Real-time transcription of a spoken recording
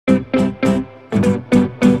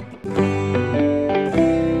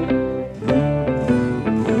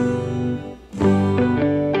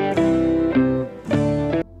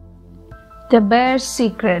The Bear's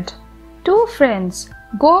Secret. Two friends,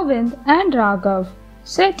 Govind and Raghav,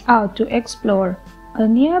 set out to explore a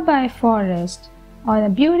nearby forest on a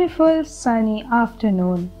beautiful sunny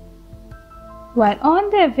afternoon. While on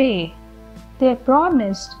their way, they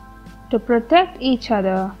promised to protect each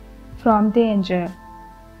other from danger.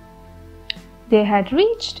 They had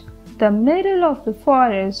reached the middle of the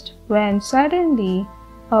forest when suddenly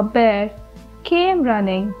a bear came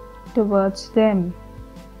running towards them.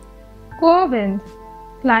 Govind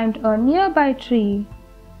climbed a nearby tree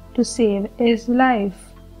to save his life.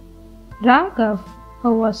 Raghav,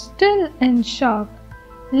 who was still in shock,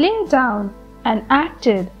 lay down and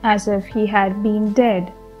acted as if he had been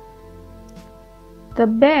dead. The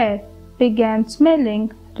bear began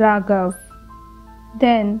smelling Raghav.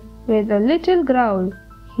 Then, with a little growl,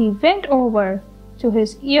 he went over to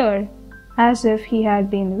his ear as if he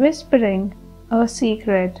had been whispering a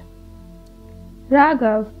secret.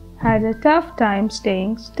 Raghav had a tough time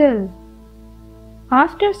staying still.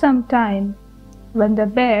 After some time, when the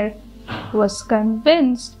bear was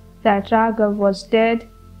convinced that Raghav was dead,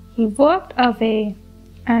 he walked away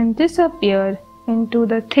and disappeared into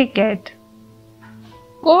the thicket.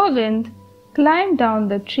 Govind climbed down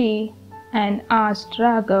the tree and asked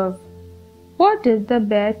Raghav, "What did the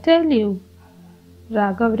bear tell you?"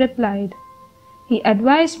 Raghav replied, "He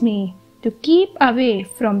advised me to keep away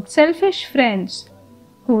from selfish friends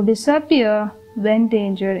who disappear when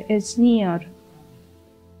danger is near."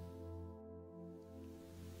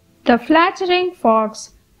 The Flattering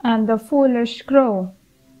Fox and the Foolish Crow.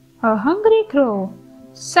 A hungry crow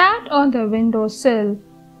sat on the window sill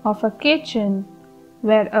of a kitchen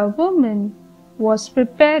where a woman was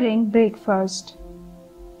preparing breakfast.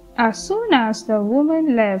 As soon as the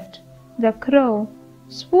woman left, the crow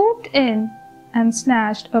swooped in and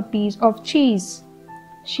snatched a piece of cheese.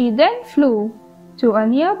 She then flew to a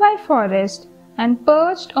nearby forest and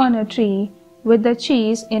perched on a tree with the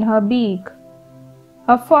cheese in her beak.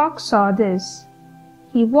 A fox saw this.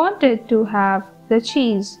 He wanted to have the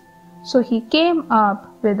cheese, so he came up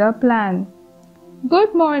with a plan.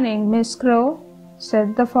 "Good morning, Miss Crow,"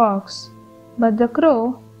 said the fox, but the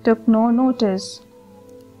crow took no notice.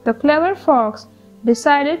 The clever fox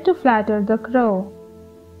decided to flatter the crow.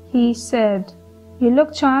 He said, "You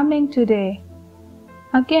look charming today."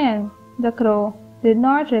 Again, the crow did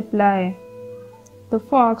not reply. The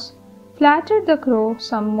fox flattered the crow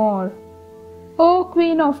some more. "O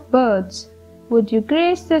Queen of Birds, would you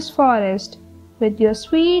grace this forest with your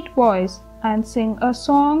sweet voice and sing a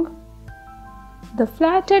song?" The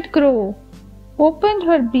flattered crow opened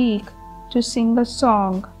her beak to sing a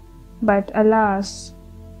song, but alas,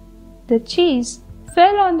 the cheese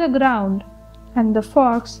fell on the ground and the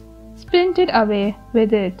fox sprinted away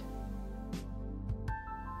with it.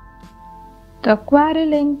 The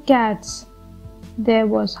Quarreling Cats. There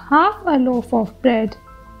was half a loaf of bread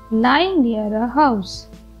lying near a house.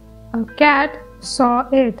 A cat saw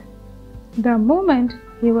it. The moment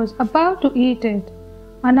he was about to eat it,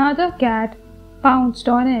 another cat pounced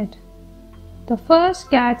on it. The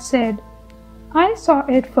first cat said, "I saw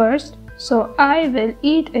it first, so I will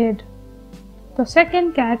eat it." The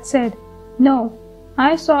second cat said, "No,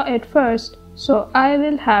 I saw it first, so I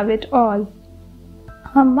will have it all."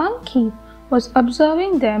 A monkey was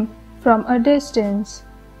observing them from a distance.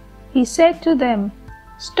 He said to them,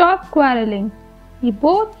 "Stop quarreling. You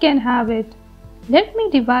both can have it. Let me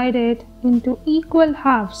divide it into equal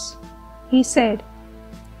halves," he said.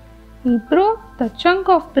 He broke the chunk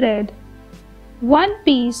of bread. One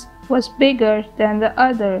piece was bigger than the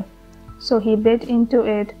other, so he bit into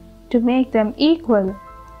it to make them equal.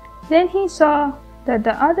 Then he saw that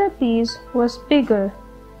the other piece was bigger,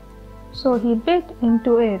 so he bit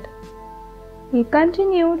into it. He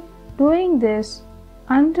continued doing this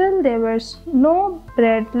until there was no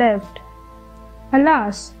bread left.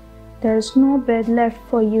 "Alas, there is no bread left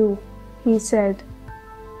for you," he said.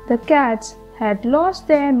 The cats had lost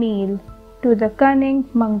their meal to the cunning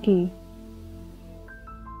monkey.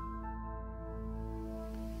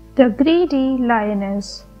 The Greedy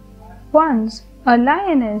Lioness. Once a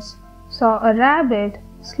lioness saw a rabbit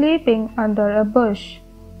sleeping under a bush.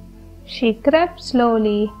 She crept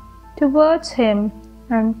slowly towards him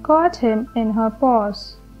and caught him in her paws.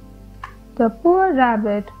 The poor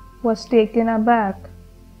rabbit was taken aback.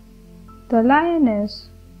 The lioness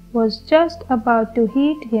was just about to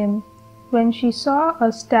eat him when she saw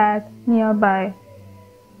a stag nearby.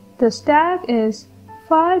 "The stag is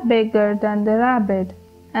far bigger than the rabbit,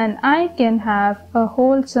 and I can have a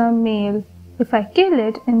wholesome meal if I kill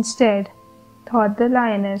it instead," thought the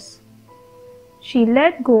lioness. She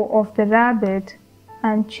let go of the rabbit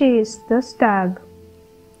and chased the stag.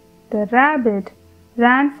 The rabbit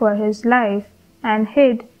ran for his life and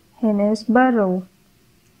hid in his burrow.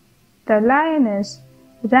 The lioness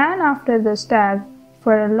ran after the stag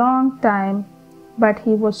for a long time, but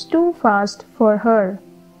he was too fast for her.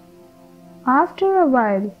 After a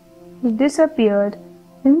while, he disappeared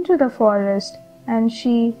into the forest and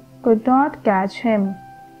she could not catch him.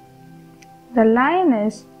 The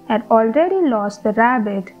lioness had already lost the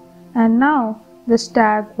rabbit, and now the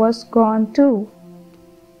stag was gone too.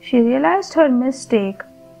 She realized her mistake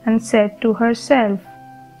and said to herself,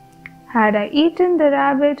 "Had I eaten the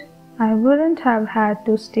rabbit, I wouldn't have had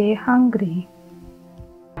to stay hungry."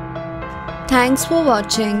 Thanks for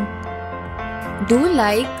watching. Do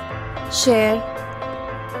like, share,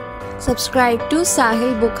 subscribe to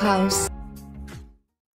Sahil Book House.